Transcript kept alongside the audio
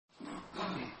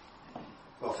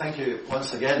Thank you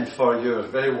once again for your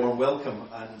very warm welcome,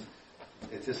 and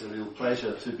it is a real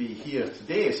pleasure to be here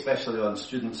today, especially on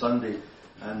Student Sunday,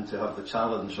 and to have the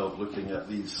challenge of looking at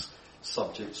these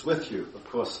subjects with you. Of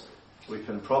course, we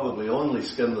can probably only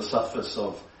skim the surface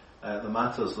of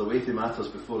the weighty matters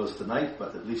before us tonight,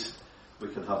 but at least we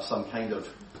can have some kind of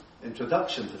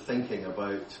introduction to thinking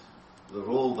about the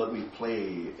role that we play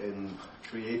in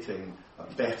creating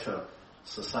a better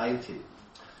society.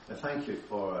 Thank you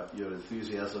for your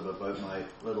enthusiasm about my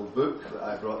little book that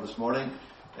I brought this morning.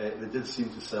 They did seem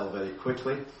to sell very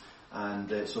quickly,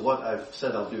 and so what I've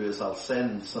said I'll do is I'll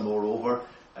send some more over,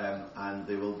 and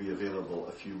they will be available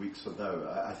a few weeks from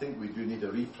now. I think we do need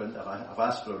a reprint. I've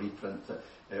asked for a reprint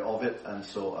of it, and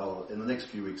so in the next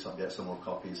few weeks I'll get some more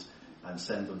copies and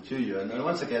send them to you. And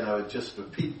once again, I would just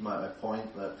repeat my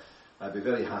point that I'd be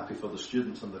very happy for the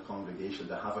students in the congregation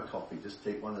to have a copy. Just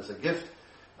take one as a gift.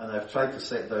 And I've tried to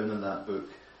set down in that book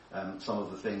some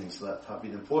of the things that have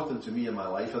been important to me in my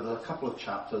life. And there are a couple of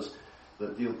chapters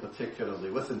that deal particularly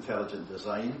with intelligent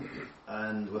design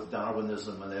and with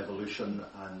Darwinism and evolution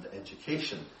and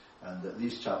education. And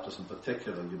these chapters in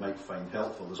particular you might find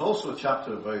helpful. There's also a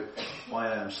chapter about why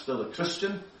I am still a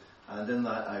Christian. And in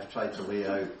that I've tried to lay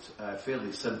out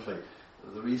fairly simply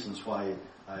the reasons why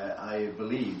I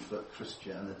believe that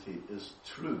Christianity is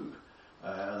true.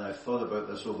 And I've thought about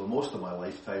this over most of my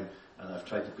lifetime, and I've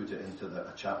tried to put it into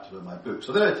a chapter in my book.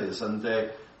 So there it is, and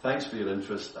thanks for your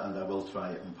interest, and I will try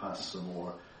and pass some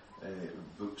more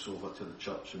books over to the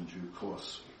church in due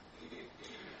course.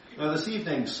 Now, this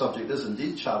evening's subject is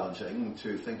indeed challenging,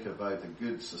 to think about a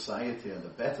good society and a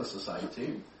better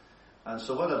society. And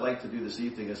so what I'd like to do this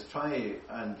evening is try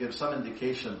and give some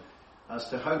indication as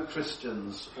to how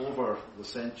Christians over the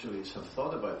centuries have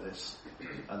thought about this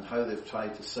and how they've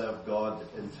tried to serve God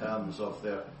in terms of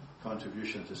their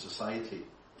contribution to society.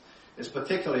 It's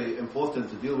particularly important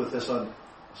to deal with this on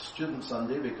Student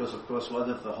Sunday because, of course, one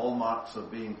of the hallmarks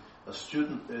of being a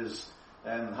student is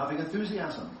having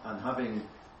enthusiasm and having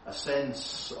a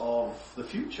sense of the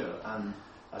future and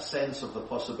a sense of the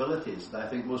possibilities. And I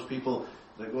think most people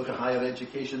that go to higher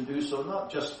education do so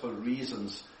not just for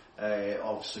reasons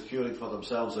of securing for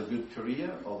themselves a good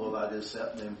career, although that is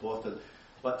certainly important,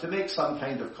 but to make some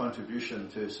kind of contribution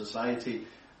to society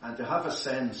and to have a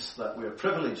sense that we're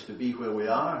privileged to be where we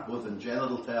are, both in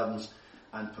general terms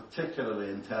and particularly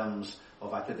in terms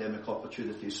of academic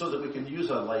opportunities, so that we can use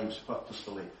our lives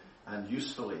purposefully and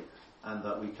usefully, and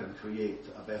that we can create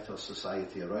a better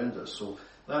society around us. So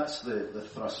that's the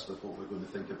thrust of what we're going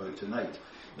to think about tonight.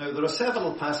 Now, there are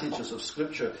several passages of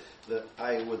Scripture that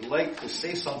I would like to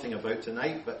say something about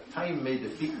tonight, but time may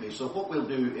defeat me. So what we'll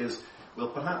do is we'll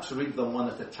perhaps read them one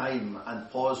at a time and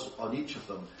pause on each of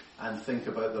them and think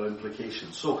about their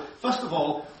implications. So, first of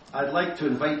all, I'd like to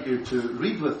invite you to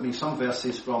read with me some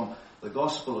verses from the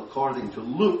Gospel according to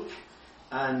Luke,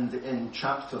 and in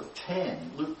chapter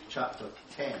 10, Luke chapter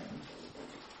 10.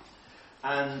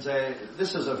 And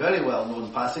this is a very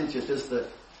well-known passage. It is the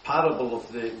parable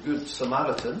of the Good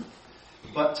Samaritan.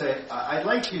 But I'd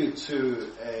like you to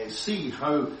see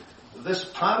how this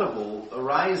parable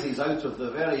arises out of the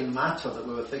very matter that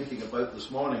we were thinking about this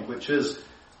morning, which is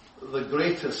the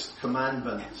greatest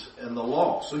commandment in the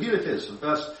law. So here it is, in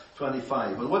verse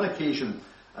 25. On one occasion,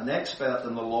 an expert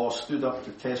in the law stood up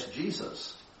to test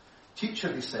Jesus.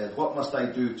 "Teacher," he said, "what must I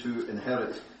do to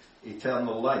inherit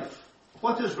eternal life?"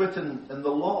 "What is written in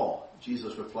the law?"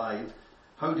 Jesus replied.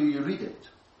 "How do you read it?"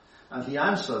 And he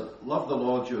answered, "Love the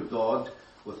Lord your God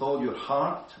with all your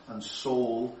heart and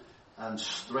soul and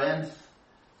strength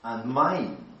and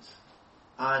mind,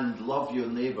 and love your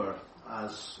neighbour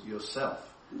as yourself."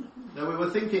 Now, we were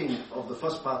thinking of the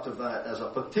first part of that as a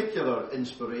particular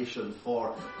inspiration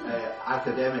for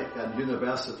academic and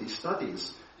university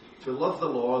studies, to love the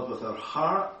Lord with our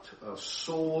heart, our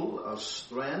soul, our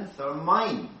strength, our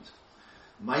mind.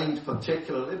 Mind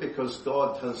particularly because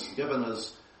God has given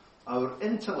us our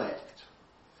intellect.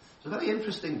 It's a very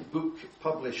interesting book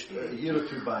published a year or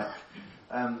two back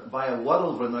by a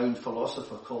world-renowned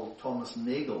philosopher called Thomas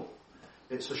Nagel.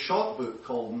 It's a short book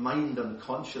called Mind and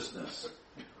Consciousness.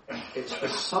 It's the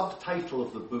subtitle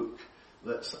of the book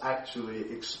that's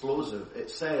actually explosive. It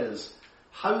says,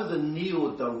 "How the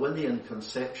Neo-Darwinian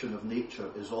conception of nature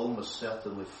is almost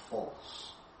certainly false."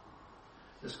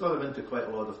 It's got him into quite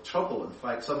a lot of trouble. In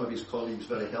fact, some of his colleagues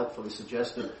very helpfully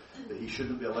suggested that he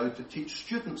shouldn't be allowed to teach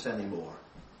students anymore.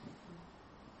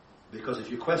 Because if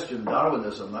you question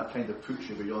Darwinism, that kind of puts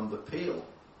you beyond the pale.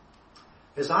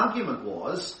 His argument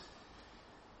was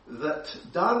that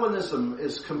Darwinism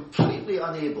is completely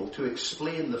unable to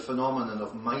explain the phenomenon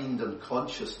of mind and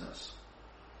consciousness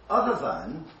other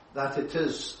than that it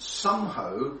is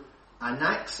somehow an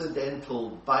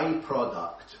accidental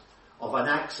byproduct of an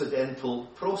accidental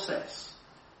process.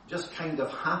 Just kind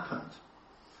of happened.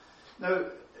 Now,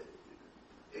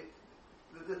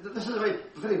 this is a very,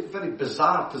 very, very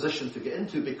bizarre position to get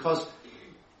into, because,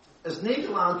 as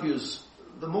Nagel argues,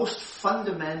 the most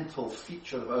fundamental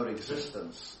feature of our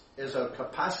existence is our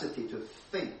capacity to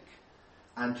think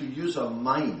and to use our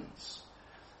minds.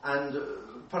 And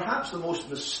perhaps the most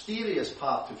mysterious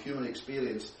part of human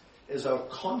experience is our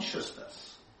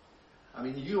consciousness. I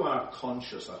mean, you are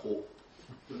conscious, I hope.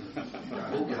 I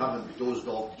hope you haven't dozed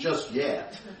off just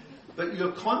yet. But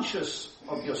you're conscious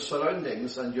of your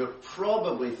surroundings, and you're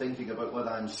probably thinking about what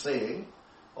I'm saying,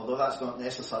 although that's not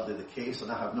necessarily the case, and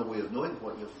I have no way of knowing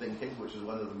what you're thinking, which is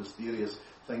one of the mysterious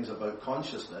things about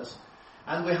consciousness.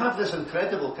 And we have this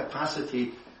incredible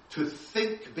capacity to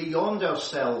think beyond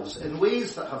ourselves in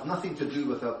ways that have nothing to do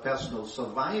with our personal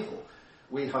survival.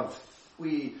 We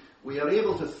are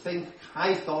able to think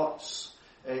high thoughts,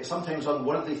 sometimes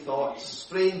unworthy thoughts,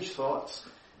 strange thoughts,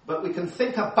 but we can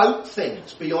think about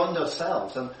things beyond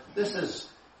ourselves. And this is,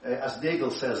 as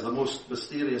Nagel says, the most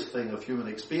mysterious thing of human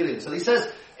experience. And he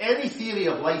says, any theory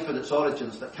of life and its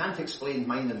origins that can't explain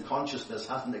mind and consciousness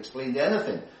hasn't explained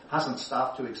anything, hasn't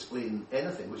started to explain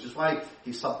anything, which is why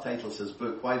he subtitles his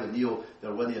book, Why the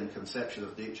Neo-Darwinian Conception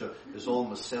of Nature is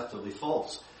Almost Certainly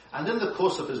False. And in the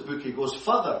course of his book, he goes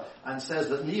further and says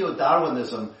that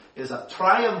Neo-Darwinism is a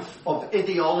triumph of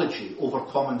ideology over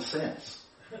common sense.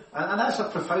 And that's a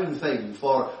profound thing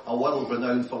for a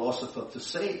world-renowned philosopher to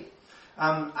say.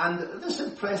 And this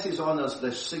impresses on us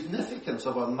the significance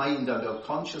of our mind and our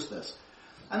consciousness.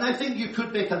 And I think you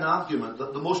could make an argument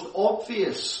that the most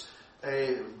obvious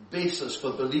basis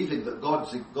for believing that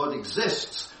God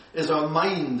exists is our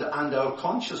mind and our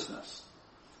consciousness.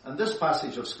 And this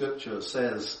passage of Scripture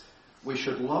says we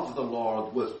should love the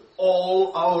Lord with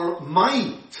all our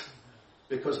might,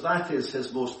 because that is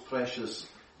his most precious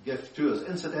gift to us.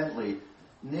 Incidentally,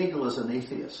 Nagel is an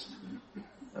atheist,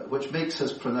 which makes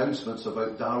his pronouncements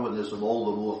about Darwinism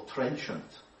all the more trenchant.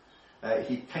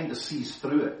 He kind of sees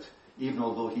through it, even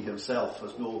although he himself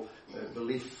has no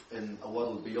belief in a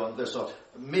world beyond this. Or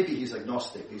maybe he's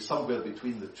agnostic, he's somewhere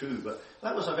between the two. But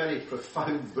that was a very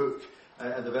profound book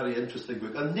and a very interesting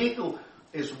book. And Nagel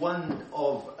is one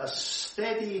of a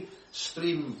steady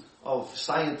stream of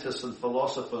scientists and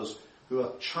philosophers who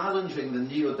are challenging the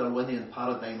Neo-Darwinian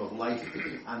paradigm of life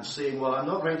and saying, well, I'm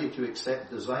not ready to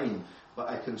accept design, but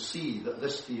I can see that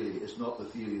this theory is not the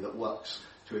theory that works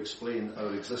to explain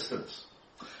our existence.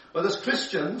 But as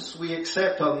Christians, we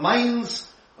accept our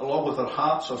minds, along with our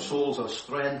hearts, our souls, our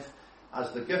strength,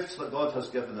 as the gifts that God has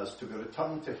given us to be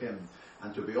returned to him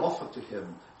and to be offered to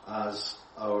him as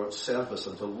our service,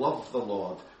 and to love the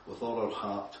Lord with all our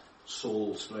heart,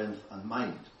 soul, strength and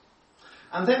mind.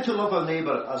 And then to love our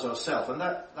neighbour as ourselves. And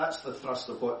that's the thrust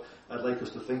of what I'd like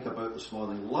us to think about this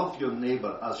morning. Love your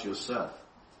neighbour as yourself.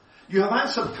 You have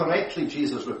answered correctly,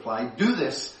 Jesus replied. Do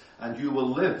this and you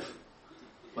will live.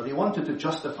 But he wanted to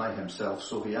justify himself,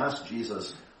 so he asked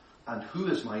Jesus, and who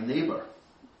is my neighbour?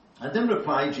 And in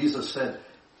reply, Jesus said,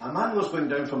 a man was going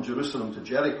down from Jerusalem to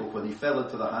Jericho when he fell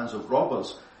into the hands of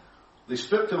robbers. They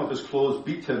stripped him of his clothes,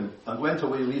 beat him, and went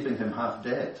away, leaving him half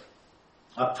dead.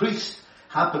 A priest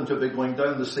happened to be going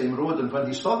down the same road, and when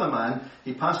he saw the man,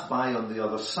 he passed by on the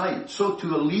other side. So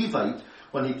too a Levite,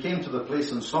 when he came to the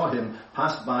place and saw him,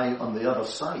 passed by on the other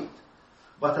side.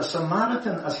 But a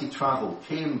Samaritan, as he travelled,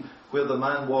 came where the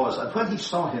man was, and when he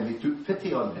saw him, he took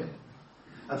pity on him.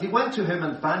 And he went to him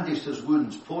and bandaged his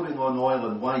wounds, pouring on oil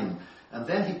and wine. And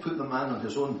then he put the man on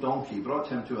his own donkey, brought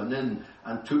him to an inn,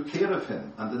 and took care of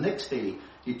him. And the next day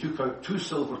he took out 2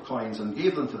 silver coins and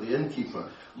gave them to the innkeeper.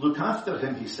 Look after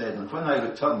him, he said, and when I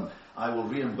return, I will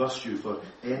reimburse you for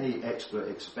any extra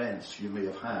expense you may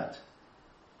have had.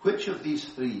 Which of these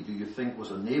 3 do you think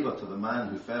was a neighbour to the man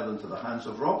who fell into the hands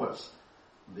of robbers?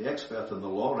 The expert in the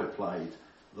law replied,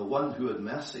 the one who had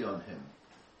mercy on him.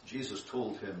 Jesus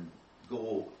told him,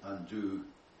 go and do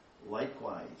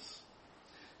likewise.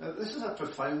 Now, this is a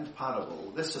profound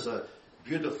parable. This is a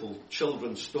beautiful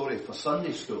children's story for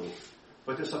Sunday school,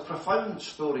 but it's a profound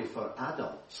story for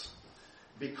adults,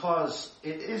 because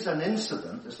it is an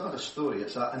incident. It's not a story,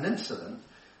 it's an incident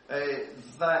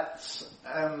that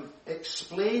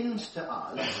explains to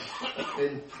us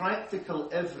in practical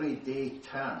everyday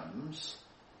terms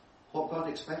what God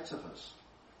expects of us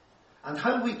and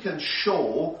how we can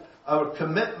show our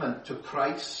commitment to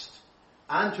Christ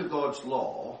and to God's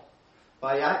law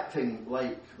by acting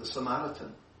like the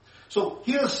Samaritan. So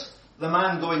here's the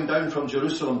man going down from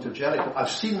Jerusalem to Jericho.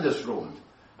 I've seen this road.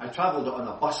 I travelled on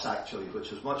a bus actually,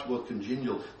 which is much more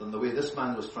congenial than the way this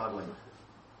man was travelling.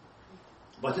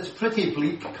 But it's pretty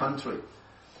bleak country.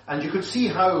 And you could see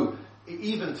how,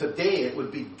 even today, it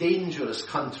would be dangerous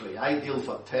country, ideal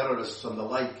for terrorists and the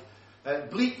like.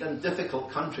 Bleak and difficult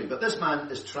country. But this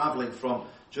man is travelling from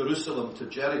Jerusalem to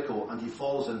Jericho, and he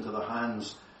falls into the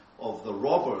hands of the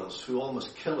robbers who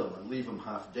almost kill him and leave him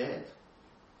half dead.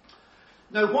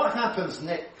 Now, what happens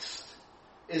next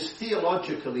is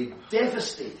theologically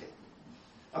devastating.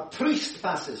 A priest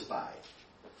passes by.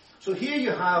 So here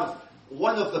you have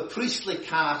one of the priestly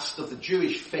caste of the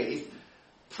Jewish faith,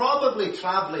 probably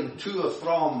travelling to or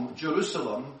from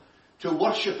Jerusalem to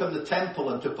worship in the temple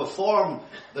and to perform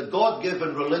the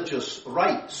God-given religious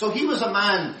rite. So he was a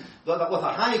man with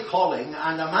a high calling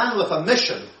and a man with a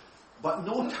mission, but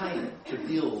no time to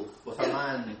deal with a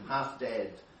man half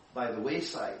dead by the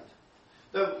wayside.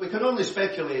 Now, we can only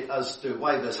speculate as to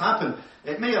why this happened.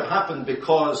 It may have happened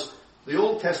because the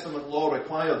Old Testament law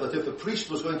required that if a priest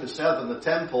was going to serve in the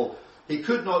temple, he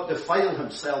could not defile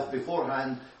himself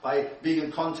beforehand by being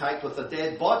in contact with a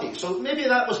dead body. So maybe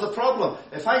that was the problem.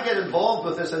 If I get involved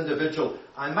with this individual,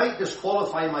 I might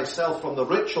disqualify myself from the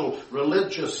ritual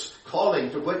religious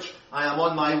calling to which I am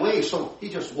on my way. So he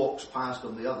just walks past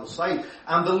on the other side.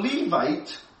 And the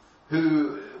Levite,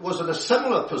 who was in a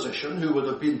similar position, who would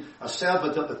have been a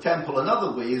servant at the temple in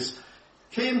other ways,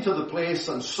 came to the place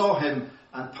and saw him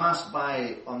and passed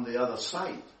by on the other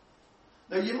side.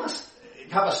 Now you must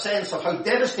have a sense of how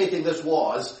devastating this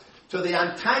was to the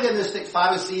antagonistic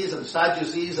Pharisees and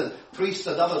Sadducees and priests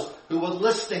and others who were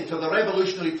listening to the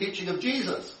revolutionary teaching of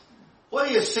Jesus. What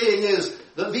he is saying is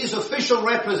that these official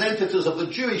representatives of the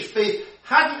Jewish faith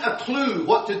hadn't a clue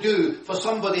what to do for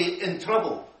somebody in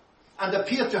trouble and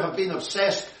appear to have been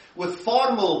obsessed with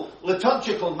formal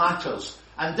liturgical matters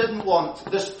and didn't want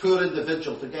this poor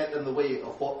individual to get in the way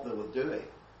of what they were doing.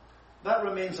 That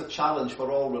remains a challenge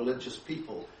for all religious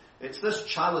people. It's this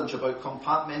challenge about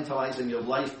compartmentalizing your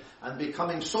life and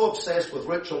becoming so obsessed with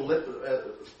with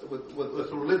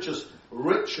religious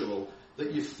ritual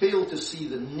that you fail to see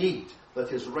the need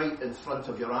that is right in front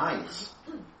of your eyes.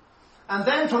 And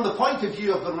then from the point of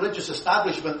view of the religious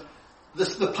establishment,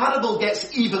 the parable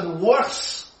gets even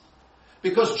worse.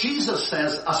 Because Jesus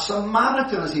says, a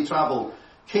Samaritan as he travelled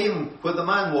came where the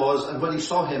man was, and when he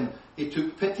saw him, he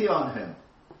took pity on him.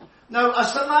 Now, a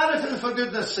Samaritan, for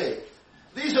goodness sake,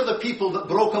 these are the people that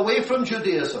broke away from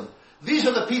Judaism. These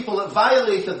are the people that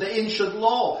violated the ancient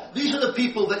law. These are the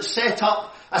people that set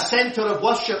up a centre of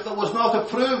worship that was not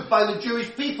approved by the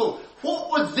Jewish people.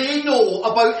 What would they know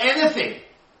about anything?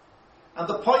 And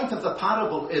the point of the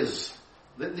parable is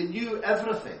that they knew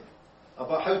everything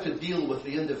about how to deal with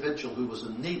the individual who was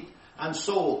in need. And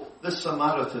so this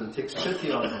Samaritan takes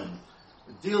pity on him,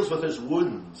 deals with his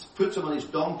wounds, puts him on his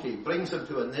donkey, brings him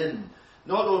to an inn,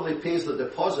 not only pays the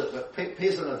deposit, but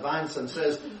pays in advance and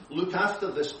says, look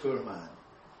after this poor man.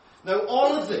 Now,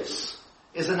 all of this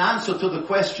is an answer to the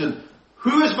question,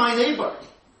 who is my neighbour?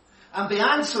 And the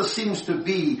answer seems to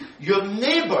be, your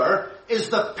neighbour is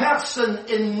the person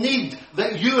in need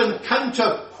that you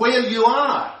encounter where you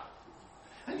are.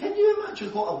 And can you imagine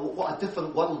what a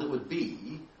different world it would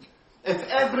be if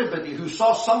everybody who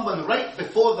saw someone right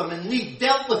before them in need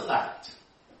dealt with that?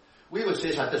 We would say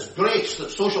it's a disgrace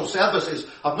that social services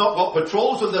have not got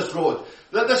patrols on this road.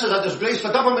 That this is a disgrace.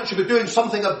 The government should be doing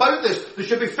something about this. They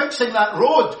should be fixing that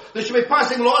road. They should be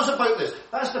passing laws about this.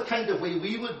 That's the kind of way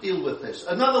we would deal with this.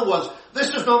 In other words,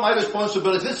 this is not my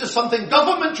responsibility. This is something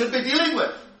government should be dealing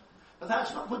with. But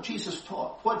that's not what Jesus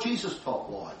taught. What Jesus taught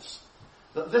was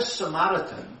that this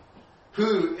Samaritan,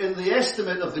 who in the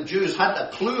estimate of the Jews had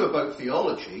a clue about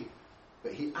theology,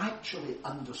 but he actually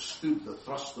understood the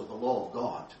thrust of the law of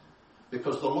God.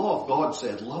 Because the law of God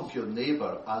said, love your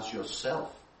neighbour as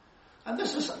yourself. And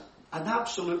this is an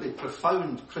absolutely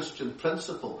profound Christian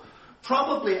principle,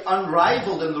 probably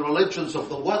unrivaled in the religions of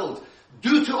the world.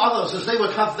 Do to others as they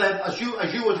would have them, as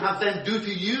you would have them do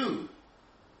to you.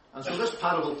 And so this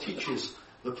parable teaches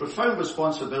the profound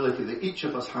responsibility that each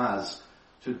of us has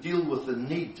to deal with the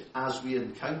need as we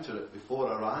encounter it before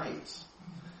our eyes.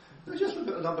 There's just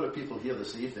a number of people here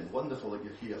this evening. Wonderful that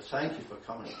you're here. Thank you for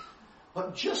coming.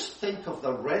 But just think of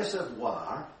the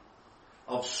reservoir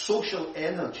of social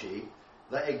energy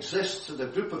that exists in a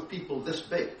group of people this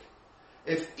big.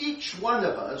 If each one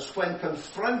of us, when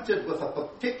confronted with a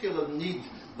particular need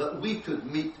that we could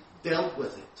meet, dealt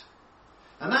with it.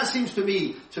 And that seems to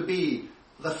me to be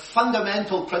the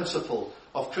fundamental principle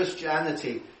of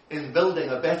Christianity in building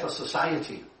a better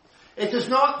society. It is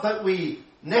not that we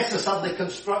necessarily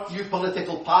construct new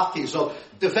political parties or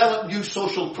develop new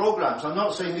social programs. I'm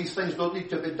not saying these things don't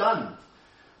need to be done.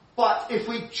 But if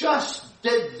we just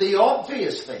did the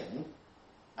obvious thing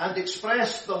and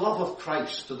expressed the love of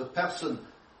Christ to the person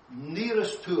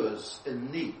nearest to us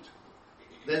in need,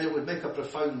 then it would make a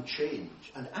profound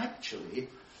change. And actually,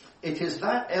 it is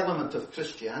that element of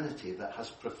Christianity that has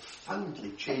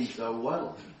profoundly changed our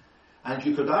world. And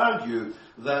you could argue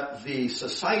that the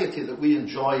society that we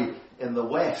enjoy in the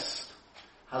West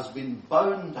has been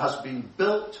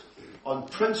built on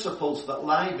principles that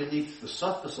lie beneath the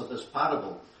surface of this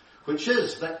parable, which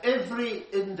is that every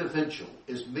individual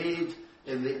is made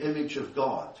in the image of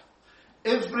God.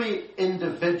 Every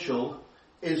individual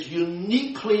is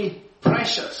uniquely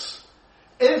precious.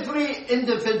 Every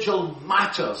individual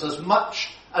matters as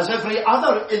much as every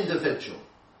other individual.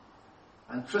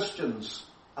 And Christians,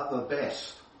 at their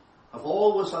best, have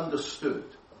always understood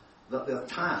that their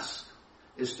task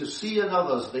is to see in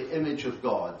others the image of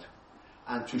God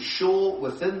and to show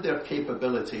within their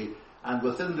capability and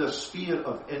within their sphere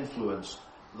of influence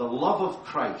the love of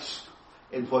Christ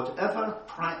in whatever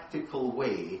practical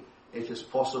way it is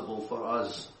possible for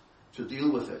us to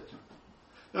deal with it.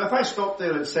 Now, if I stopped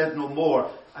there and said no more,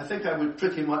 I think I would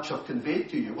pretty much have conveyed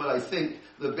to you what I think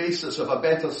the basis of a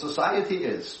better society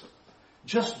is.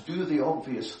 Just do the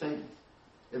obvious thing.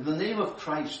 In the name of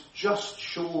Christ, just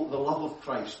show the love of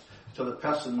Christ to the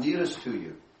person nearest to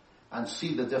you and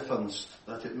see the difference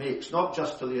that it makes, not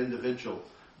just to the individual,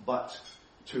 but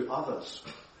to others.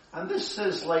 And this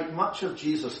is, like much of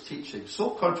Jesus' teaching,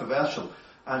 so controversial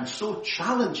and so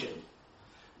challenging,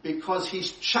 because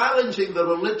he's challenging the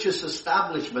religious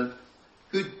establishment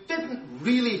who didn't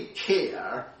really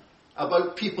care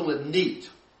about people in need,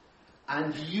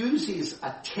 and uses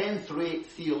a 10th-rate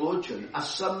theologian, a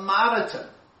Samaritan,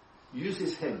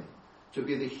 uses him to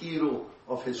be the hero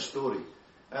of his story.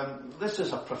 This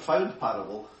is a profound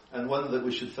parable, and one that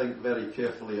we should think very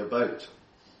carefully about.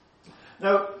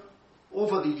 Now,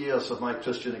 over the years of my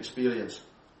Christian experience,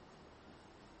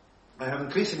 I have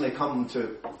increasingly come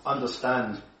to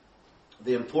understand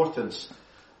the importance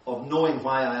of knowing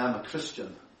why I am a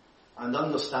Christian and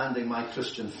understanding my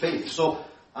Christian faith. So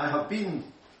I have been,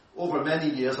 over many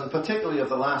years, and particularly of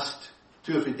the last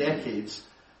 2 or 3 decades,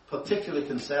 particularly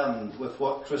concerned with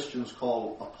what Christians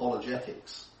call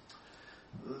apologetics.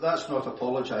 That's not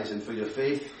apologizing for your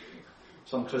faith.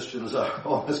 Some Christians are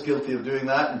almost guilty of doing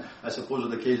that, and I suppose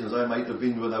on occasions I might have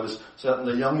been when I was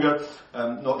certainly younger,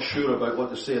 not sure about what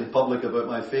to say in public about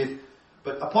my faith.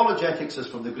 But apologetics is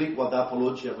from the Greek word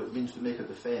apologia, which means to make a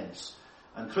defense.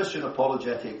 And Christian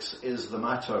apologetics is the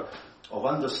matter of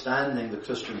understanding the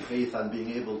Christian faith and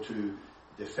being able to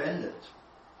defend it.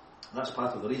 And that's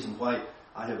part of the reason why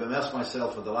I have immersed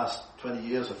myself for the last 20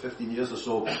 years or 15 years or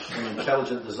so in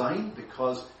intelligent design,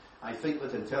 because I think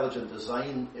that intelligent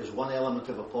design is one element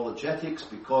of apologetics,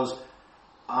 because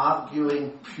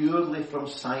arguing purely from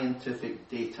scientific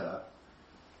data,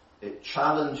 it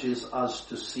challenges us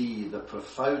to see the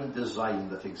profound design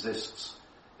that exists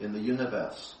in the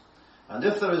universe. And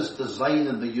if there is design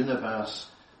in the universe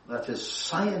that is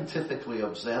scientifically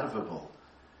observable,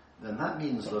 then that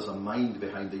means there's a mind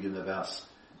behind the universe,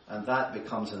 and that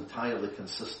becomes entirely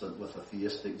consistent with a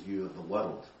theistic view of the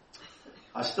world.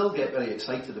 I still get very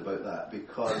excited about that,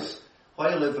 because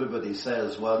while everybody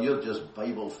says, well, you're just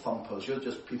Bible thumpers, you're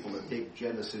just people that take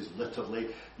Genesis literally,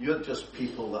 you're just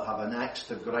people that have an axe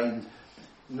to grind.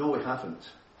 No, we haven't.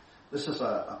 This is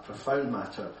a profound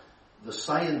matter. The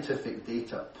scientific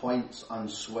data points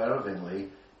unswervingly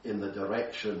in the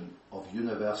direction of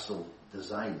universal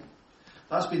design.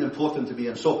 That's been important to me.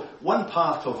 And so one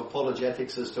part of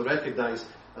apologetics is to recognize,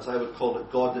 as I would call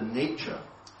it, God in nature.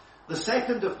 The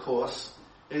second, of course,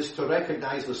 is to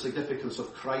recognize the significance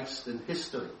of Christ in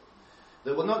history.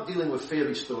 That we're not dealing with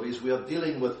fairy stories, we are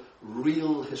dealing with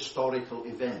real historical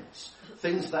events.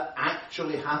 Things that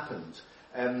actually happened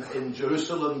in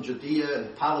Jerusalem, Judea,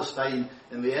 and Palestine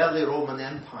in the early Roman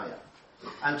Empire.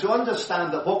 And to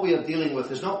understand that what we are dealing with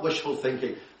is not wishful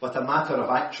thinking, but a matter of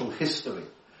actual history.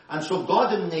 And so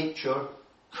God in nature,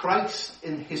 Christ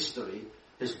in history,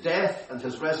 his death and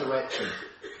his resurrection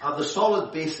are the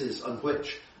solid basis on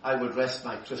which I would rest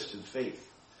my Christian faith.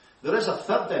 There is a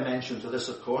third dimension to this,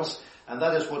 of course, and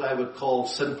that is what I would call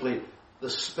simply the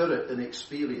Spirit in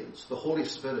experience, the Holy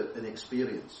Spirit in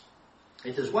experience.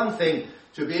 It is one thing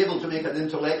to be able to make an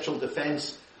intellectual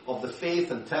defense of the faith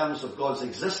in terms of God's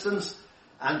existence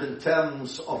and in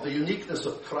terms of the uniqueness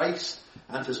of Christ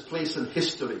and his place in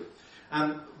history.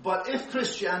 But if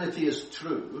Christianity is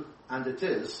true, and it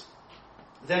is,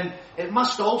 then it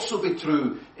must also be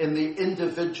true in the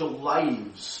individual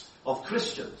lives of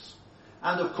Christians.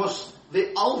 And of course,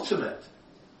 the ultimate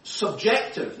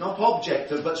subjective, not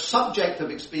objective, but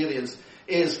subjective experience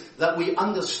is that we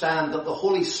understand that the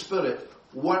Holy Spirit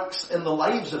works in the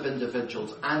lives of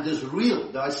individuals and is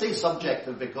real. Now I say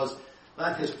subjective because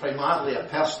that is primarily a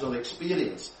personal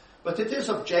experience. But it is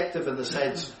objective in the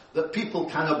sense that people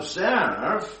can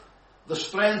observe the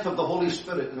strength of the Holy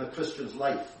Spirit in a Christian's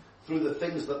life through the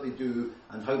things that they do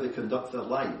and how they conduct their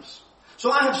lives.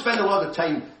 So I have spent a lot of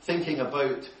time thinking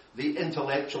about the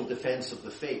intellectual defense of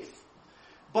the faith.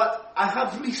 But I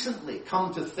have recently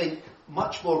come to think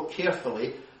much more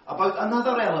carefully about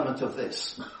another element of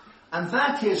this. And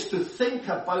that is to think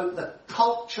about the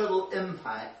cultural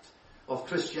impact of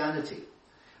Christianity.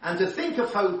 And to think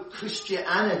of how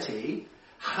Christianity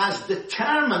has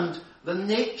determined the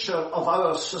nature of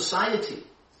our society.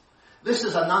 This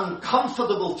is an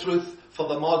uncomfortable truth for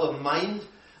the modern mind.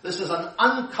 This is an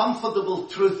uncomfortable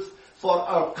truth for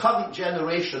our current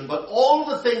generation. But all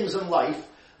the things in life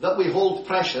that we hold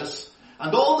precious,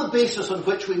 and all the basis on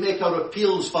which we make our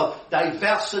appeals for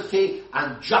diversity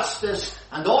and justice,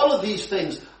 and all of these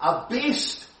things are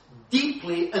based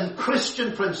deeply in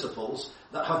Christian principles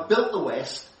that have built the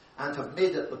West and have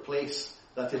made it the place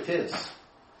that it is.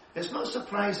 It's not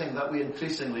surprising that we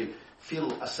increasingly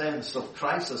feel a sense of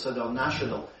crisis in our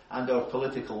national and our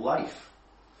political life.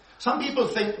 Some people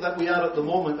think that we are at the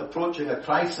moment approaching a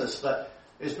crisis that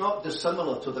is not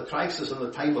dissimilar to the crisis in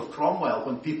the time of Cromwell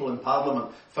when people in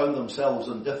Parliament found themselves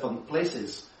in different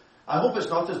places. I hope it's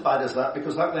not as bad as that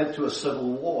because that led to a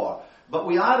civil war. But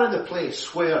we are in a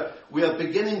place where we are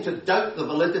beginning to doubt the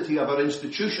validity of our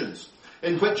institutions,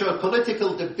 in which our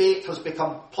political debate has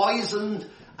become poisoned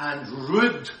and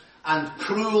rude and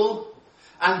cruel,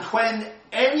 and when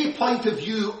any point of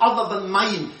view other than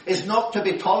mine is not to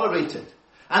be tolerated,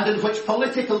 and in which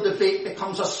political debate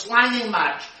becomes a slanging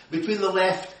match between the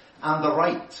left and the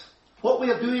right. What we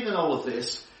are doing in all of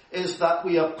this is that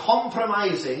we are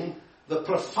compromising the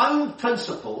profound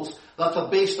principles that are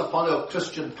based upon our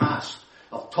Christian past,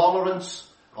 of tolerance,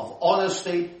 of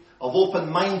honesty, of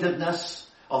open-mindedness,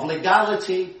 of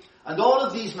legality, and all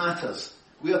of these matters.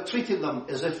 We are treating them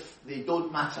as if they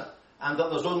don't matter, and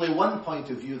that there's only one point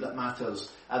of view that matters,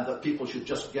 and that people should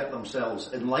just get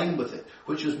themselves in line with it,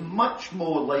 which is much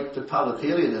more like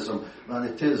totalitarianism than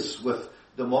it is with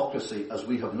democracy as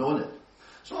we have known it.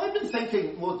 So I've been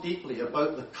thinking more deeply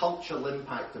about the cultural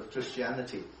impact of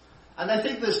Christianity. And I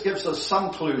think this gives us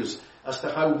some clues as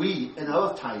to how we, in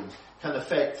our time, can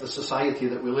affect the society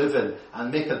that we live in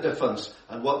and make a difference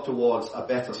and work towards a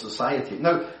better society.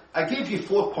 Now, I gave you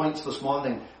 4 points this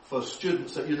morning for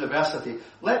students at university.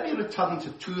 Let me return to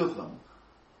 2 of them,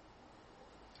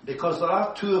 because there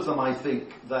are 2 of them, I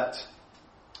think, that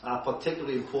are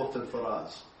particularly important for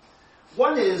us.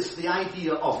 One is the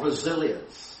idea of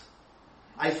resilience.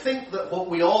 I think that what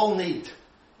we all need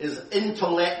is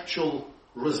intellectual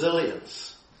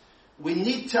resilience. We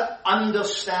need to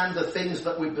understand the things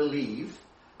that we believe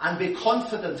and be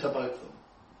confident about them.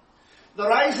 The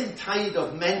rising tide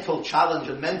of mental challenge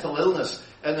and mental illness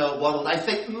in our world, I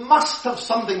think, must have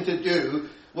something to do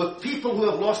with people who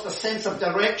have lost a sense of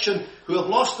direction, who have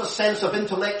lost a sense of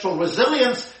intellectual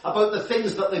resilience about the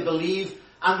things that they believe,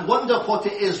 and wonder what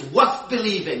it is worth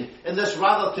believing in this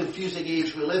rather confusing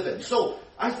age we live in. So,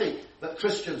 I think that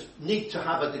Christians need to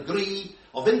have a degree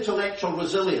of intellectual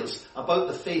resilience about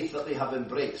the faith that they have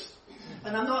embraced.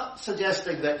 And I'm not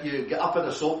suggesting that you get up in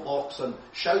a soapbox and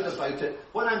shout about it.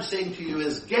 What I'm saying to you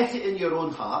is get it in your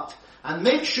own heart and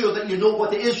make sure that you know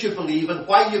what it is you believe and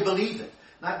why you believe it.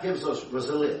 That gives us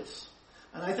resilience.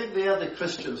 And I think the early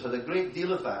Christians had a great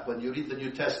deal of that. When you read the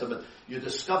New Testament, you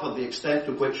discover the extent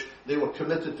to which they were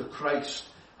committed to Christ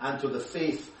and to the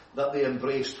faith that they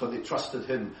embraced when they trusted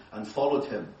Him and followed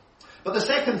Him. But the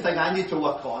second thing I need to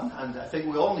work on, and I think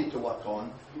we all need to work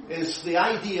on, is the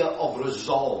idea of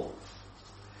resolve.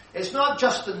 It's not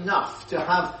just enough to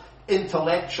have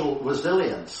intellectual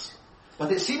resilience,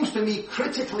 but it seems to me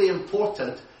critically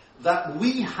important that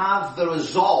we have the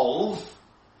resolve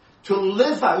to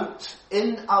live out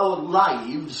in our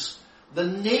lives the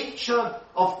nature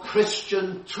of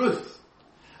Christian truth.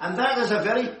 And that is a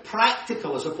very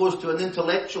practical as opposed to an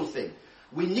intellectual thing.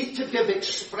 We need to give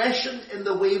expression in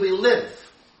the way we live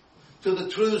to the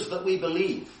truths that we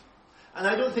believe. And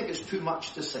I don't think it's too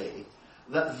much to say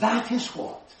that that is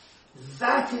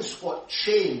what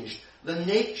changed the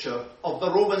nature of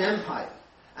the Roman Empire.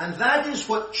 And that is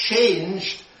what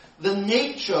changed the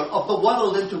nature of the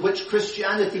world into which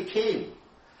Christianity came.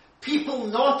 People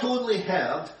not only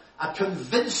heard a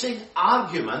convincing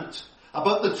argument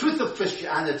about the truth of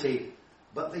Christianity,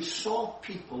 but they saw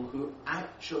people who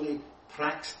actually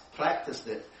practiced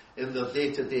it in their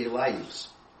day-to-day lives.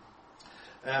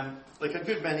 Like a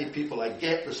good many people, I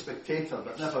get The Spectator,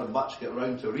 but never much get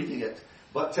around to reading it.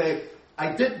 But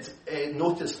I did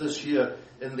notice this year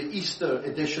in the Easter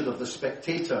edition of The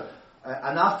Spectator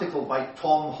an article by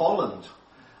Tom Holland.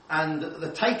 And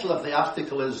the title of the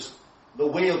article is The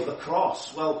Way of the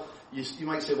Cross. Well, you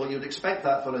might say, well, you'd expect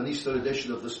that for an Easter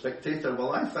edition of The Spectator.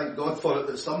 Well, I thank God for it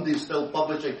that somebody's still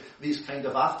publishing these kind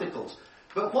of articles.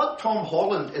 But what Tom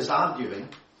Holland is arguing,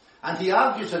 and he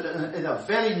argues it in a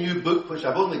very new book, which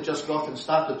I've only just got and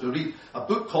started to read, a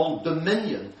book called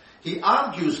Dominion. He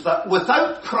argues that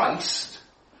without Christ,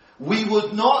 we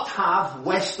would not have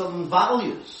Western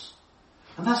values.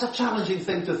 And that's a challenging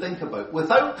thing to think about.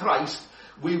 Without Christ,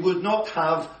 we would not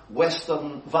have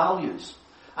Western values.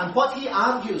 And what he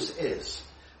argues is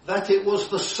that it was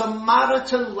the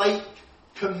Samaritan-like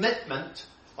commitment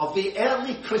of the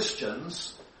early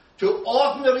Christians to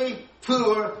ordinary,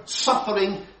 poor,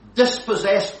 suffering,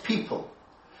 dispossessed people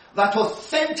that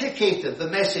authenticated the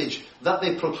message that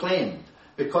they proclaimed,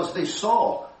 because they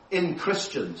saw in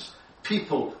Christians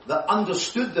people that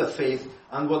understood their faith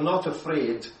and were not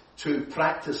afraid to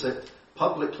practice it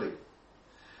publicly.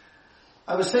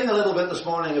 I was saying a little bit this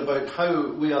morning about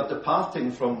how we are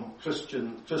departing from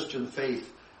Christian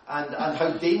faith and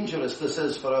how dangerous this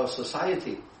is for our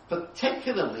society,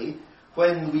 particularly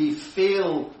when we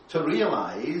fail to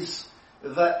realize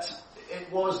that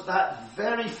it was that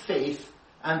very faith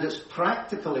and its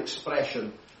practical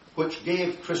expression which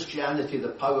gave Christianity the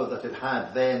power that it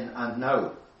had then and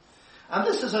now. And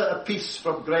this is a piece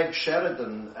from Greg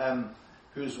Sheridan,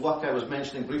 whose work I was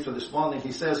mentioning briefly this morning.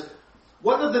 He says,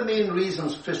 one of the main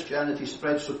reasons Christianity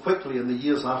spread so quickly in the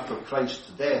years after Christ's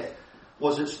death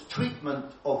was its treatment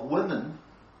of women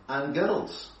and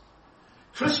girls.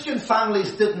 Christian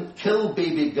families didn't kill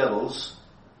baby girls,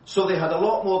 so they had a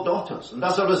lot more daughters, and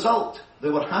as a result, they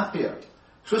were happier.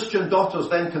 Christian daughters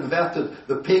then converted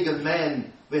the pagan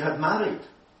men they had married.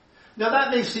 Now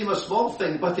that may seem a small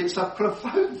thing, but it's a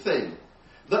profound thing,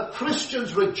 that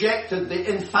Christians rejected the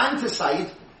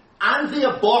infanticide and the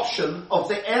abortion of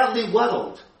the early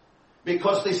world,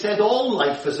 because they said all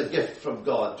life is a gift from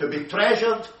God, to be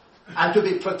treasured and to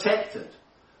be protected.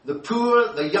 The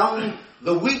poor, the young,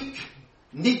 the weak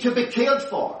need to be cared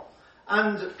for.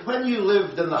 And when you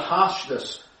lived in the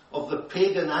harshness of the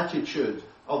pagan attitude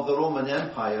of the Roman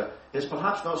Empire, it's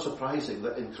perhaps not surprising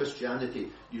that in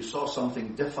Christianity you saw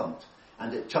something different,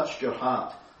 and it touched your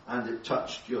heart and it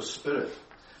touched your spirit.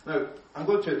 Now, I'm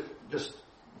going to just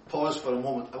pause for a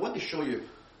moment. I want to show you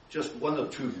just one or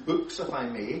two books, if I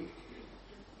may.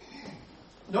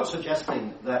 Not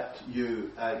suggesting that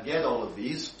you get all of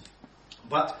these,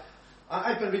 but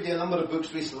I've been reading a number of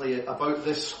books recently about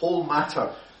this whole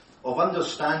matter of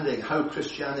understanding how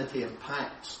Christianity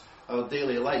impacts our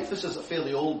daily life. This is a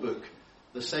fairly old book,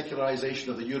 The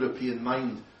Secularization of the European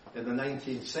Mind in the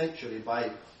 19th Century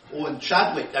by Owen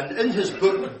Chadwick. And in his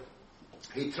book,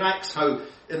 he tracks how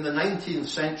in the 19th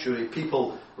century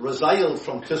people resiled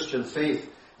from Christian faith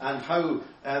and how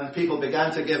people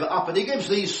began to give it up. And he gives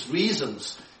these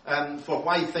reasons for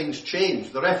why things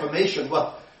changed. The Reformation,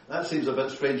 well, that seems a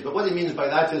bit strange, but what he means by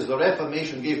that is the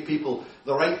Reformation gave people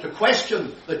the right to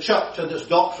question the church and its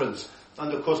doctrines.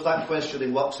 And of course that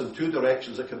questioning works in two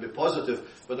directions. It can be positive,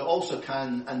 but it also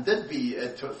can and did be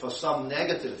for some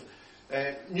negative.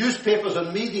 Newspapers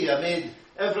and media made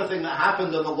everything that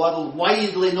happened in the world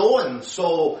widely known,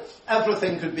 so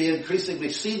everything could be increasingly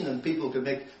seen and people could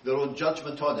make their own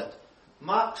judgment on it.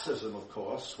 Marxism, of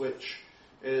course, which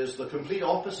is the complete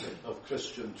opposite of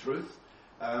Christian truth.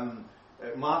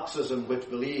 Marxism, which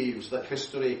believes that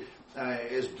history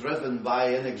is driven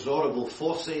by inexorable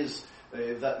forces,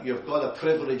 that you've got a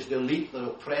privileged elite that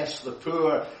oppress the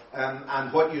poor,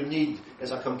 and what you need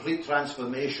is a complete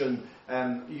transformation.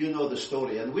 You know the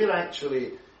story. And we're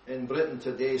actually, in Britain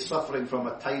today, suffering from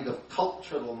a tide of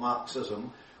cultural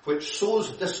Marxism, which sows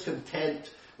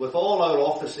discontent with all our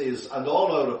offices and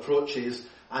all our approaches,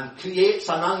 and creates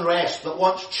an unrest that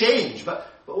wants change. But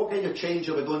what kind of change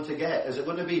are we going to get? Is it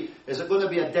going to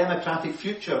be a democratic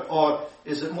future, or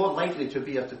is it more likely to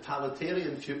be a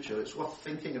totalitarian future? It's worth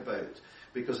thinking about,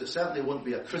 because it certainly won't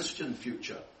be a Christian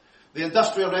future. The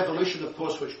Industrial Revolution, of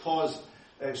course, which caused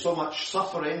so much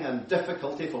suffering and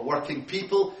difficulty for working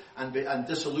people and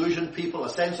disillusioned people, a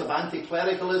sense of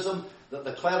anti-clericalism, that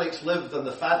the clerics lived on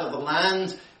the fat of the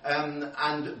land,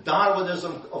 and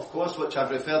Darwinism, of course, which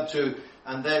I've referred to,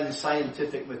 and then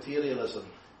scientific materialism.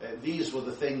 These were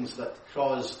the things that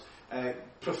caused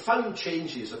profound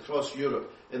changes across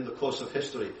Europe in the course of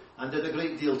history, and did a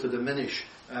great deal to diminish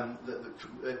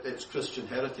its Christian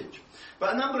heritage.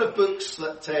 But a number of books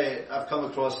that I've come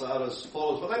across that are as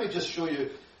follows. But let me just show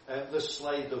you this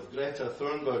slide of Greta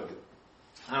Thunberg.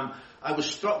 I was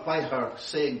struck by her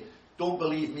saying, don't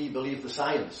believe me, believe the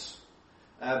science.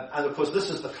 And of course, this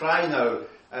is the cry now.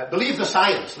 Believe the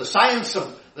science. The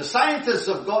scientists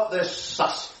have got this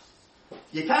sussed.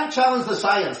 You can't challenge the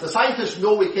science. The scientists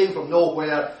know we came from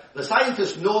nowhere. The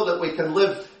scientists know that we can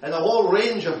live in a whole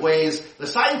range of ways. The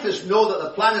scientists know that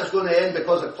the planet's going to end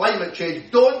because of climate change.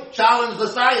 Don't challenge the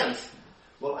science.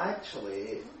 Well,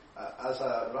 actually, as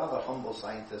a rather humble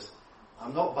scientist,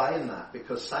 I'm not buying that,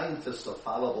 because scientists are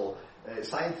fallible.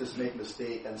 Scientists make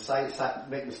mistakes, and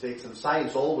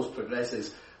science always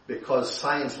progresses because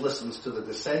science listens to the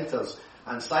dissenters,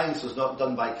 and science is not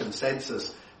done by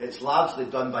consensus. It's largely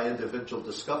done by individual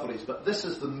discoveries, but this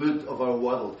is the mood of our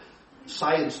world.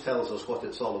 Science tells us what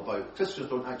it's all about.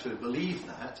 Christians don't actually believe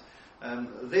that.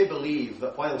 They believe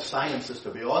that while science is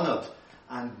to be honoured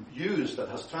and used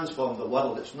and has transformed the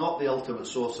world, it's not the ultimate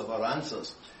source of our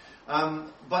answers.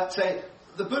 But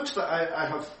the books that I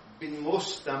have been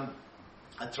most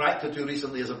attracted to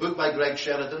recently is a book by Greg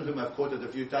Sheridan, whom I've quoted a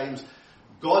few times,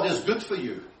 God is Good for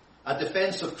You, a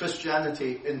defense of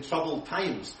Christianity in troubled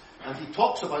times. And he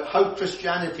talks about how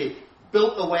Christianity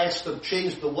built the West and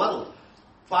changed the world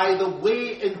by the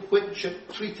way in which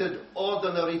it treated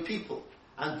ordinary people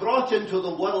and brought into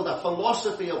the world a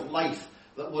philosophy of life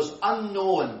that was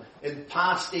unknown in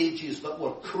past ages that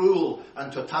were cruel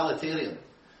and totalitarian.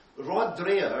 Rod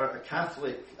Dreher, a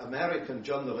Catholic American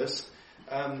journalist,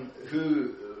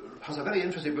 who has a very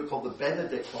interesting book called The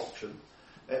Benedict Auction.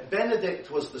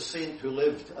 Benedict was the saint who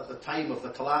lived at the time of the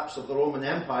collapse of the Roman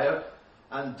Empire,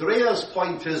 and Dreher's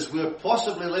point is we're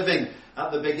possibly living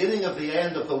at the beginning of the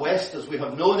end of the West as we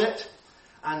have known it,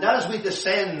 and as we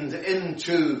descend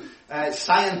into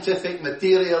scientific,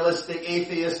 materialistic,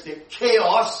 atheistic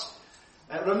chaos,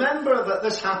 remember that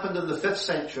this happened in the 5th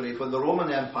century when the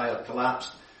Roman Empire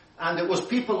collapsed, and it was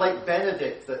people like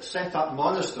Benedict that set up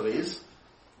monasteries,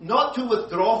 not to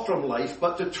withdraw from life,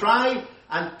 but to try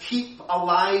and keep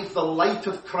alive the light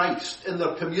of Christ in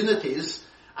their communities,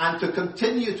 and to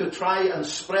continue to try and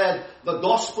spread the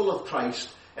gospel of Christ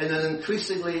in an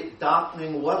increasingly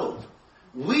darkening world.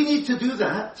 We need to do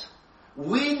that.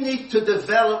 We need to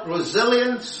develop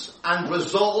resilience and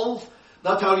resolve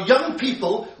that our young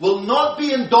people will not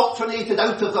be indoctrinated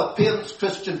out of their parents'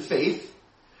 Christian faith,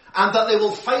 and that they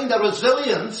will find a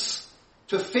resilience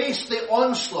to face the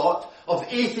onslaught of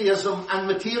atheism and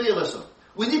materialism.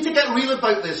 We need to get real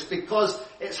about this because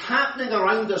it's happening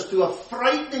around us to a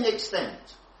frightening extent.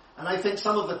 And I think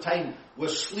some of the time we're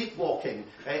sleepwalking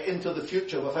into the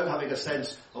future without having a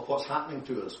sense of what's happening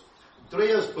to us.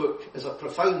 Dreher's book is a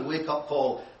profound wake-up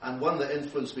call and one that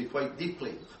influenced me quite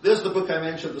deeply. There's the book I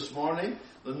mentioned this morning,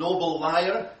 The Noble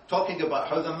Liar, talking about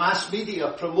how the mass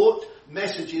media promote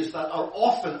messages that are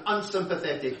often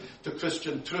unsympathetic to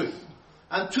Christian truth.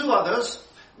 And two others,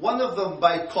 one of them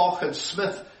by Koch and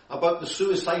Smith about the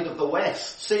suicide of the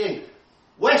West, saying,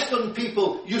 Western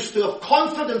people used to have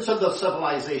confidence in their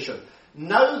civilization.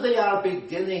 Now they are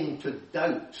beginning to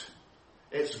doubt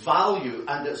its value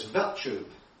and its virtue,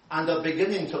 and are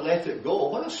beginning to let it go.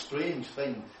 What a strange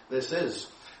thing this is.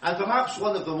 And perhaps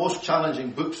one of the most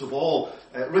challenging books of all,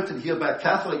 written here by a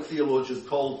Catholic theologian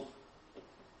called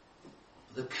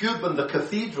The Cube and the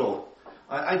Cathedral.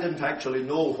 I didn't actually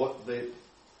know what the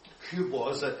Cube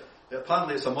was.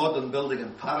 Apparently it's a modern building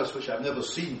in Paris, which I've never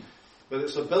seen. But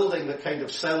it's a building that kind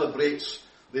of celebrates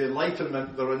the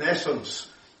Enlightenment, the Renaissance,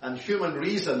 and human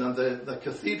reason. And the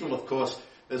cathedral, of course,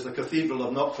 is the Cathedral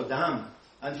of Notre Dame.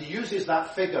 And he uses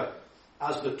that figure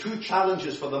as the two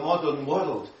challenges for the modern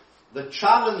world. The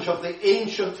challenge of the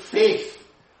ancient faith,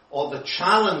 or the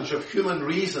challenge of human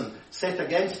reason set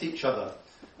against each other.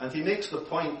 And he makes the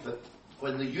point that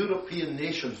when the European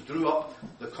nations drew up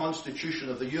the constitution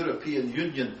of the European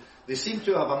Union, they seem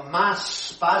to have a mass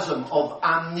spasm of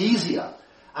amnesia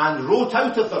and wrote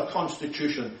out of their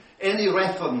constitution any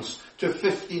reference to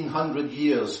 1,500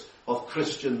 years of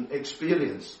Christian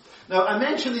experience. Now, I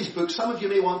mention these books. Some of you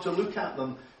may want to look at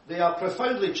them. They are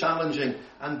profoundly challenging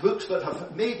and books that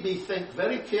have made me think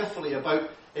very carefully about,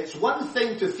 it's one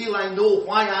thing to feel I know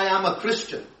why I am a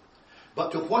Christian,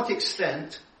 but to what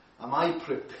extent am I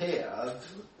prepared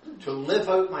to live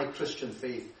out my Christian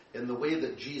faith in the way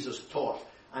that Jesus taught,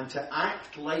 and to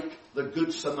act like the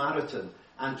Good Samaritan,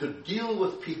 and to deal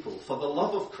with people for the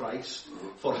love of Christ,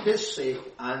 for His sake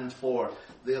and for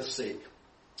their sake.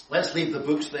 Let's leave the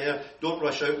books there. Don't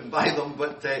rush out and buy them,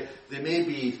 but they may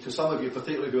be, to some of you,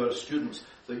 particularly who are students,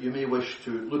 that you may wish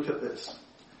to look at this.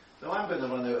 Now, I'm going to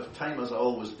run out of time, as I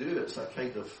always do. It's a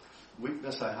kind of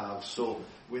weakness I have, so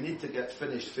we need to get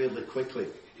finished fairly quickly.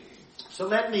 So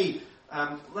let me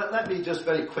just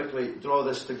very quickly draw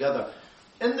this together.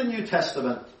 In the New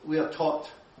Testament, we are taught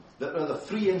that there are the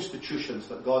three institutions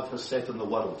that God has set in the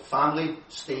world: family,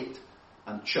 state,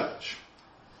 and church.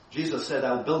 Jesus said,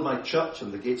 "I'll build my church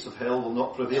and the gates of hell will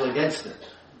not prevail against it."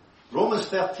 Romans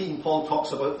 13, Paul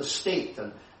talks about the state,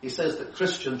 and he says that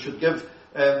Christians should give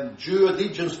due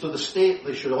allegiance to the state,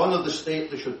 they should honour the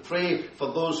state, they should pray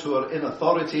for those who are in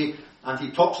authority, and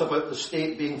he talks about the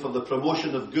state being for the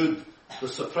promotion of good, the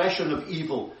suppression of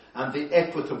evil, and the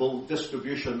equitable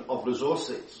distribution of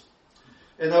resources.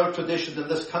 In our tradition in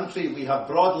this country, we have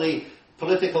broadly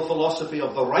political philosophy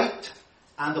of the right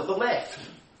and of the left.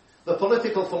 The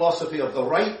political philosophy of the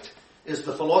right is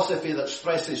the philosophy that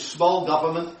stresses small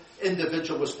government,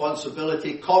 individual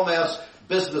responsibility, commerce,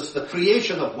 business, the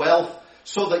creation of wealth,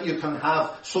 so that you can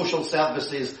have social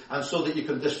services and so that you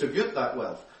can distribute that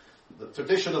wealth. The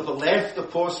tradition of the left,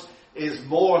 of course, is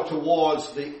more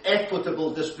towards the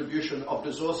equitable distribution of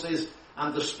resources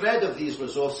and the spread of these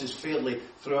resources fairly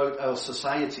throughout our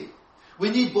society. We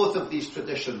need both of these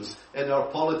traditions in our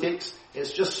politics.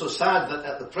 It's just so sad that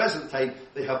at the present time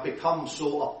they have become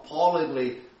so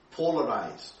appallingly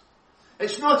polarised.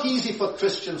 It's not easy for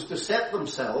Christians to set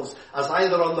themselves as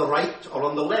either on the right or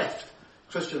on the left.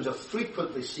 Christians are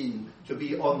frequently seen to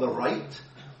be on the right.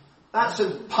 That's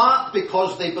in part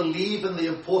because they believe in the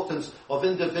importance of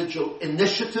individual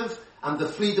initiative and the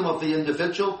freedom of the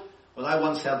individual. Well, I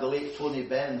once heard the late Tony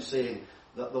Benn saying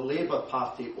that the Labour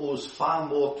Party owes far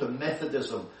more to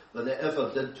Methodism than it ever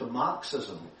did to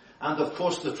Marxism. And of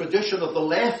course the tradition of the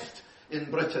left in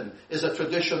Britain is a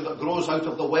tradition that grows out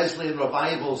of the Wesleyan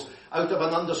revivals, out of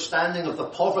an understanding of the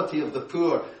poverty of the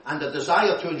poor and a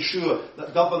desire to ensure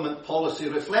that government policy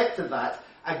reflected that,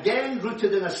 again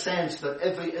rooted in a sense that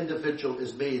every individual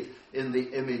is made in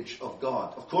the image of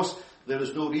God. Of course, there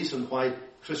is no reason why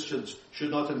Christians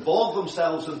should not involve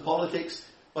themselves in politics,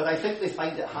 but I think they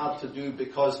find it hard to do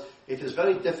because it is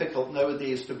very difficult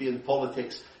nowadays to be in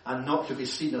politics and not to be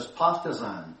seen as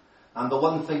partisan. And the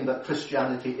one thing that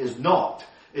Christianity is not,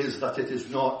 is that it is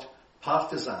not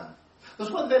partisan.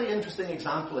 There's one very interesting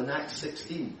example in Acts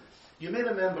 16. You may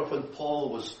remember when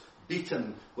Paul was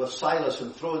beaten with Silas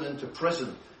and thrown into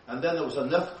prison, and then there was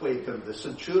an earthquake and the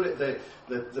centurion,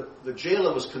 the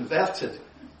jailer was converted.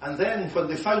 And then when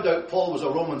they found out Paul was a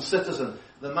Roman citizen,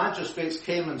 the magistrates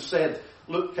came and said,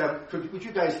 "Look, would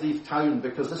you guys leave town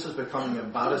because this is becoming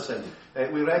embarrassing.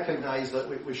 We recognise that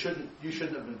you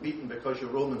shouldn't have been beaten because you're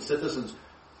Roman citizens."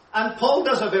 And Paul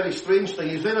does a very strange thing.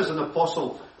 He's there as an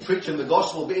apostle preaching the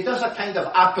gospel, but he does a kind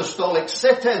of apostolic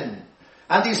sit-in.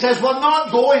 And he says, "We're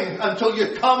not going until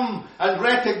you come and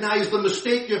recognise the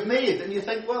mistake you've made." And you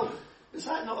think, well, is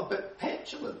that not a bit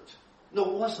petulant? No,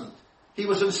 it wasn't. He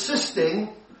was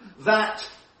insisting that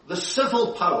the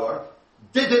civil power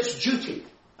did its duty.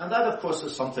 And that, of course,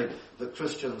 is something that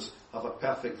Christians have a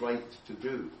perfect right to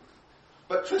do.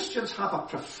 But Christians have a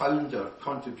profounder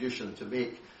contribution to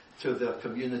make to their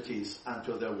communities and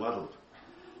to their world.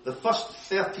 The first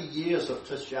 30 years of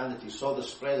Christianity saw the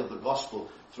spread of the gospel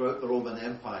throughout the Roman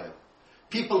Empire.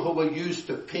 People who were used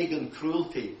to pagan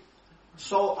cruelty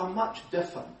saw a much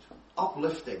different,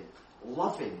 uplifting,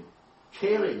 loving,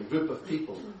 caring group of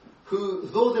people who,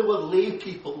 though they were lay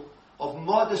people of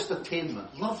modest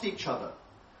attainment, loved each other,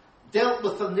 dealt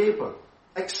with their neighbour,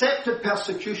 accepted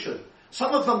persecution.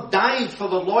 Some of them died for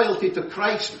their loyalty to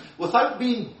Christ without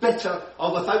being bitter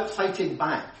or without fighting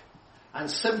back. And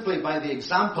simply by the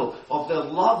example of their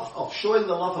love, of showing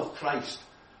the love of Christ,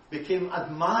 became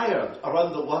admired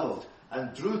around the world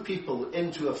and drew people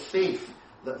into a faith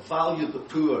that valued the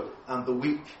poor and the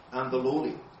weak and the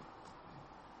lowly.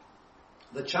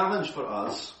 The challenge for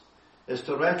us is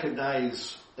to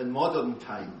recognise in modern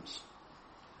times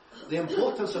the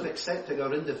importance of accepting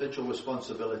our individual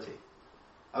responsibility.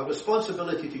 Our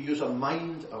responsibility to use our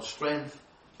mind, our strength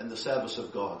in the service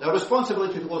of God. Our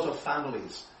responsibility towards our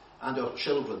families and our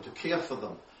children, to care for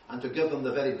them and to give them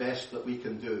the very best that we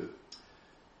can do.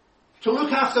 To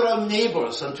look after our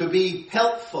neighbours and to be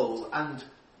helpful and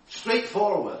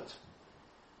straightforward.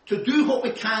 To do what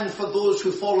we can for those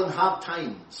who fall in hard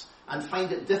times and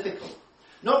find it difficult.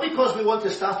 Not because we want to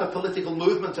start a political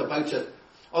movement about it,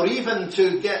 or even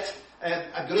to get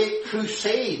a great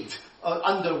crusade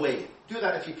underway. Do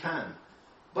that if you can.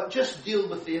 But just deal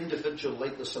with the individual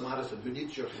like the Samaritan who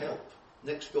needs your help,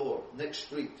 next door, next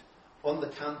street, on the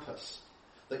campus,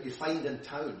 that you find in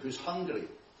town, who's hungry,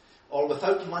 or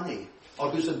without money, or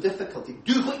who's in difficulty.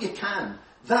 Do what you can.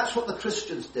 That's what the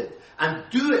Christians did. And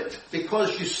do it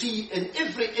because you see in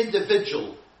every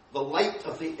individual the light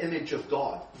of the image of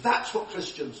God. That's what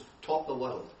Christians taught the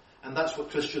world. And that's what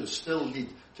Christians still need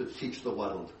to teach the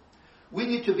world. We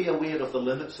need to be aware of the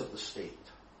limits of the state.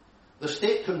 The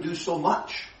state can do so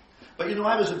much. But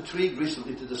I was intrigued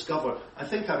recently to discover, I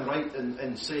think I'm right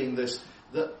in saying this,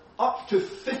 that up to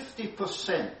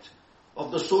 50% of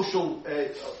the social,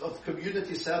 of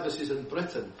community services in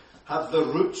Britain have their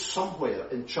roots somewhere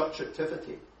in church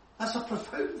activity. That's a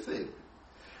profound thing.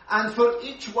 And for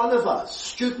each one of us,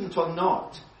 student or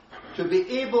not, to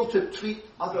be able to treat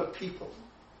other people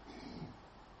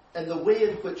in the way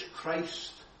in which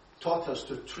Christ taught us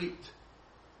to treat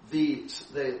the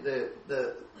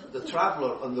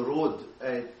traveller on the road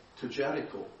to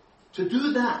Jericho. To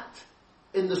do that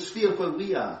in the sphere where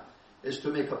we are is to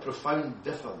make a profound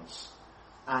difference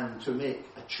and to make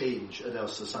a change in our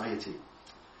society.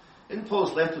 In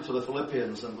Paul's letter to the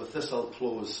Philippians, and with this I'll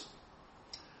close,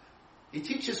 he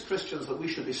teaches Christians that we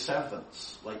should be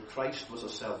servants, like Christ was a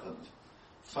servant.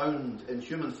 Found in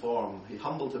human form, he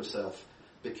humbled himself,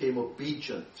 became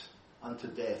obedient unto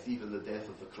death, even the death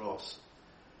of the cross.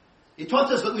 He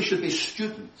taught us that we should be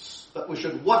students, that we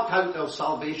should work out our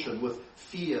salvation with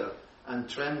fear and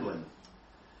trembling.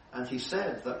 And he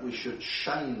said that we should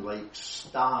shine like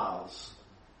stars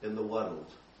in the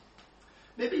world.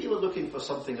 Maybe you were looking for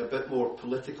something a bit more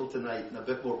political tonight and a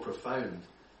bit more profound.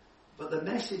 But the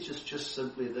message is just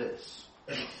simply this.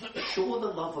 Show the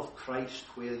love of Christ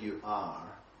where you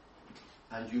are,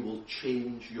 and you will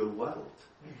change your world.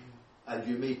 And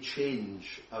you may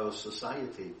change our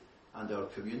society and our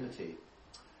community.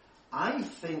 I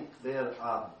think there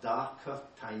are darker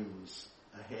times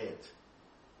ahead.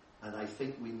 And I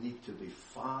think we need to be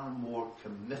far more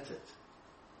committed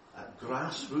at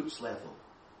grassroots level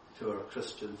to our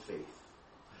Christian faith.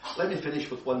 Let me finish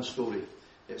with one story.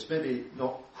 It's maybe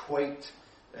not quite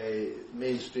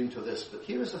mainstream to this, but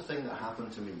here is the thing that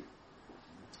happened to me.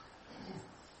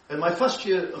 In my first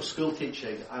year of school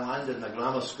teaching, I landed in a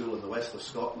grammar school in the west of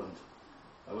Scotland.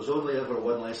 I was only ever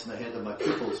one lesson ahead of my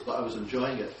pupils, but I was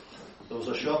enjoying it. There was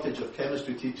a shortage of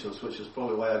chemistry teachers, which is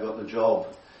probably why I got the job.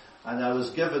 And I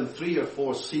was given 3 or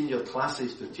 4 senior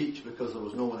classes to teach because there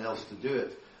was no one else to do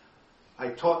it. I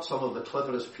taught some of the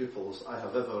cleverest pupils I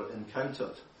have ever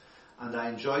encountered. And I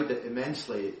enjoyed it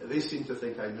immensely. They seemed to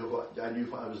think I knew what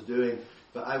I was doing,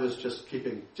 but I was just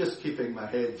keeping my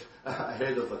head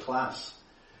ahead of the class.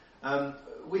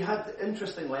 We had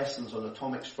interesting lessons on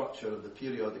atomic structure of the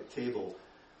periodic table,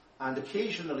 and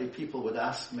occasionally people would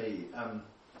ask me,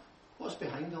 what's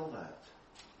behind all that?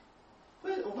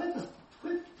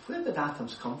 Where did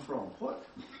atoms come from?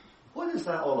 What is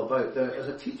that all about? Now, as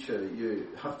a teacher, you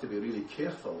have to be really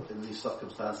careful in these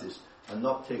circumstances and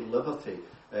not take liberty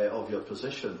of your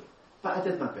position. But I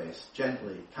did my best,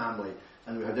 gently, calmly,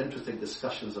 and we had interesting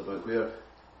discussions about where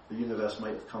the universe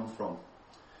might have come from.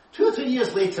 2 or 3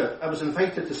 years later, I was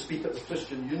invited to speak at the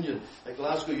Christian Union at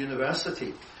Glasgow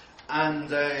University,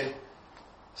 and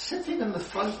sitting in the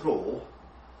front row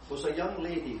was a young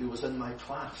lady who was in my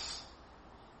class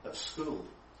at school.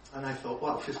 And I thought,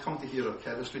 well, she's come to hear her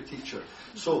chemistry teacher.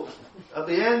 So at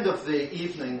the end of the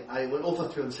evening, I went over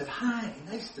to her and said, hi,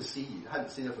 nice to see you. I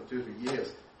hadn't seen her for 2 or 3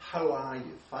 years. How are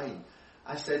you? Fine.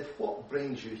 I said, what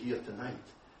brings you here tonight?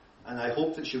 And I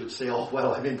hoped that she would say, oh,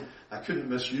 well, I couldn't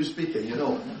miss you speaking,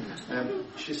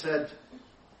 She said,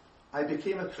 I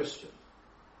became a Christian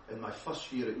in my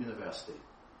first year at university.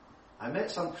 I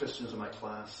met some Christians in my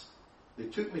class. They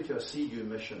took me to a CU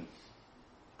mission,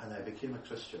 and I became a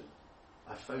Christian.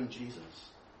 I found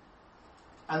Jesus.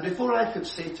 And before I could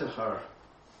say to her,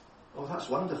 oh, that's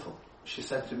wonderful, she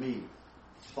said to me,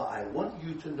 but I want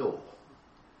you to know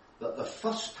that the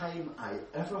first time I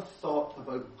ever thought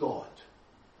about God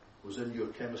was in your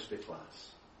chemistry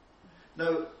class.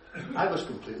 Now, I was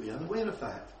completely unaware of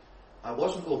that. I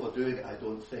wasn't overdoing it, I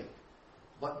don't think.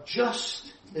 But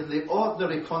just in the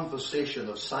ordinary conversation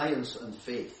of science and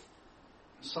faith,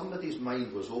 somebody's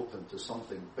mind was open to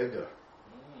something bigger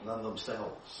than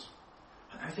themselves.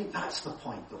 And I think that's the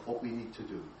point of what we need to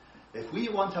do. If we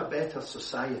want a better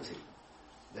society,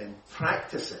 then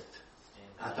practice it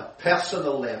at a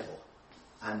personal level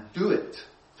and do it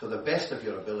to the best of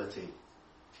your ability,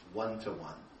 one-to-one.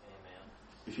 Amen.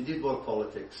 If you need more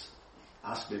politics,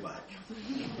 ask me back.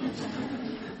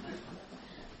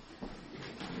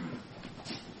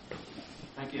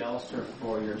 Thank you, Alistair,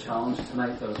 for your challenge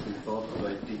tonight. There has been thought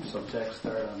about deep subjects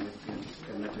there, and we've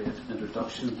given a great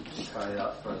introduction to carry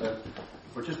that further.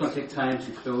 We're just going to take time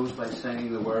to close by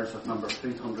singing the words of number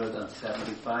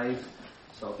 375.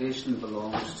 Salvation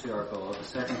belongs to our God. The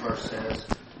second verse says,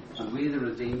 and we the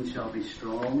redeemed shall be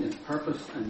strong in purpose and